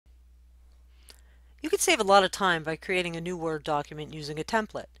You can save a lot of time by creating a new Word document using a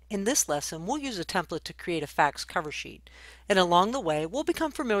template. In this lesson, we'll use a template to create a fax cover sheet, and along the way, we'll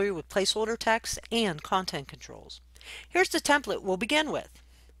become familiar with placeholder text and content controls. Here's the template we'll begin with,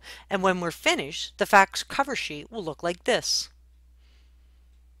 and when we're finished, the fax cover sheet will look like this.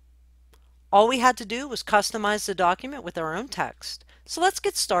 All we had to do was customize the document with our own text. So let's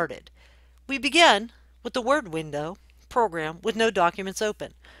get started. We begin with the Word window program with no documents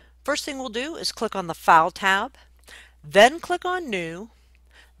open. First thing we'll do is click on the File tab, then click on New.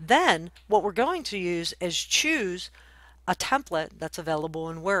 Then what we're going to use is choose a template that's available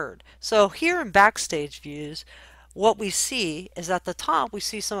in Word. So here in Backstage Views, what we see is at the top we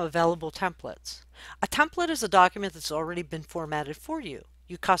see some available templates. A template is a document that's already been formatted for you.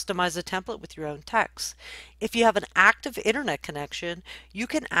 You customize the template with your own text. If you have an active internet connection, you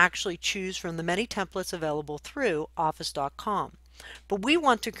can actually choose from the many templates available through Office.com. But we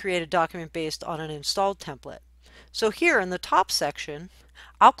want to create a document based on an installed template. So here in the top section,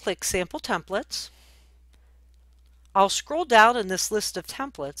 I'll click Sample Templates. I'll scroll down in this list of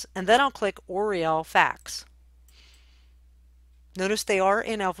templates and then I'll click Oriel Fax. Notice they are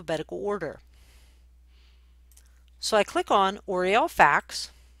in alphabetical order. So I click on Oriel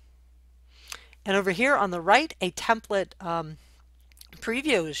Fax, and over here on the right a template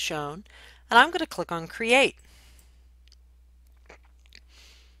preview is shown, and I'm going to click on Create.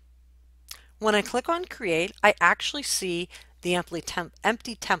 When I click on Create, I actually see the empty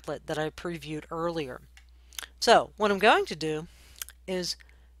template that I previewed earlier. So what I'm going to do is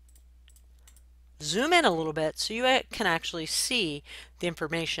zoom in a little bit so you can actually see the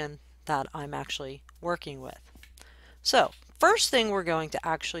information that I'm actually working with. So first thing we're going to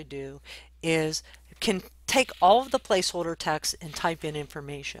actually do is can take all of the placeholder text and type in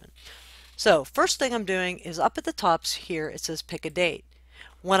information. So first thing I'm doing is up at the top here it says pick a date.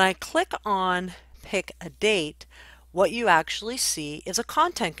 When I click on pick a date, what you actually see is a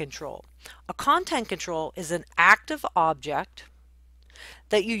content control. A content control is an active object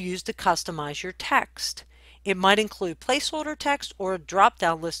that you use to customize your text. It might include placeholder text or a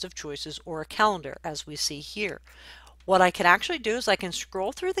drop-down list of choices or a calendar, as we see here. What I can actually do is I can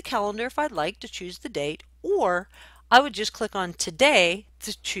scroll through the calendar if I'd like to choose the date, or I would just click on Today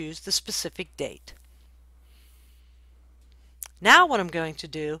to choose the specific date. Now what I'm going to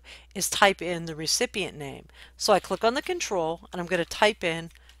do is type in the recipient name. So I click on the control and I'm going to type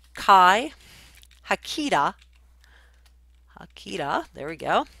in Kai Hakita, there we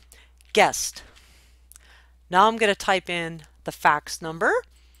go, guest. Now I'm going to type in the fax number,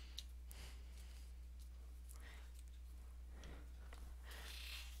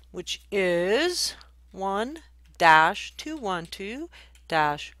 which is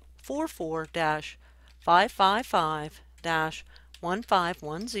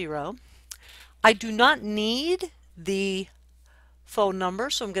 1-212-44-555-1510. I do not need the phone number,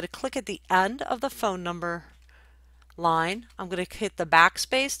 so I'm going to click at the end of the phone number line. I'm going to hit the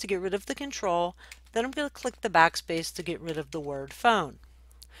backspace to get rid of the control, then I'm going to click the backspace to get rid of the word phone.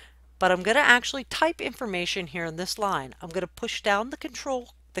 But I'm going to actually type information here in this line. I'm going to push down the control,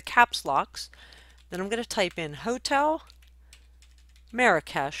 the caps locks, then I'm going to type in Hotel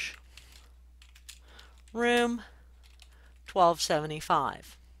Marrakesh, room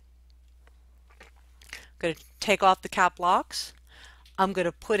 1275. I'm going to take off the cap locks. I'm going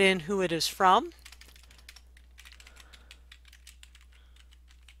to put in who it is from.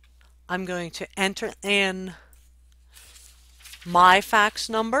 I'm going to enter in my fax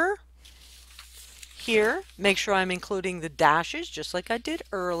number here. Make sure I'm including the dashes just like I did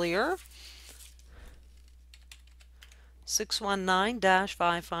earlier.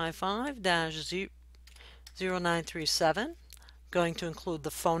 619-555-0937. Going to include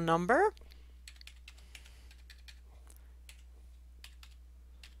the phone number.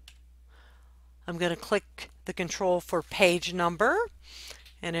 I'm going to click the control for page number,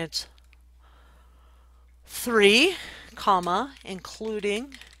 and it's 3,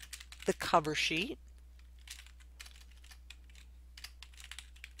 including the cover sheet.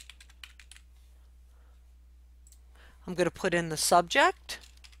 I'm going to put in the subject.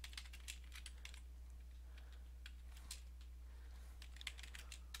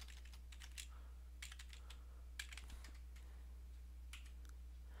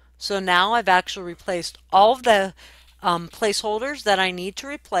 So now I've actually replaced all of the placeholders that I need to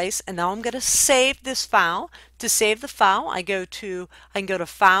replace, and now I'm going to save this file. To save the file, I can go to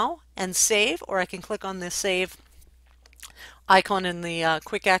File and Save, or I can click on the Save icon in the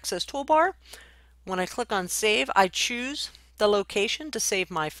Quick Access toolbar. When I click on Save, I choose the location to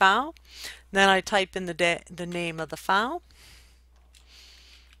save my file. Then I type in the name of the file.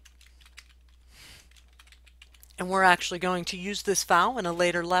 And we're actually going to use this file in a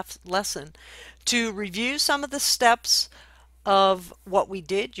later lesson. To review some of the steps of what we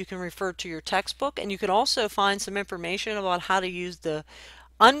did, you can refer to your textbook, and you can also find some information about how to use the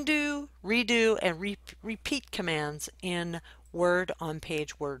undo, redo, and repeat commands in Word on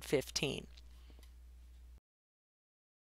page Word 15.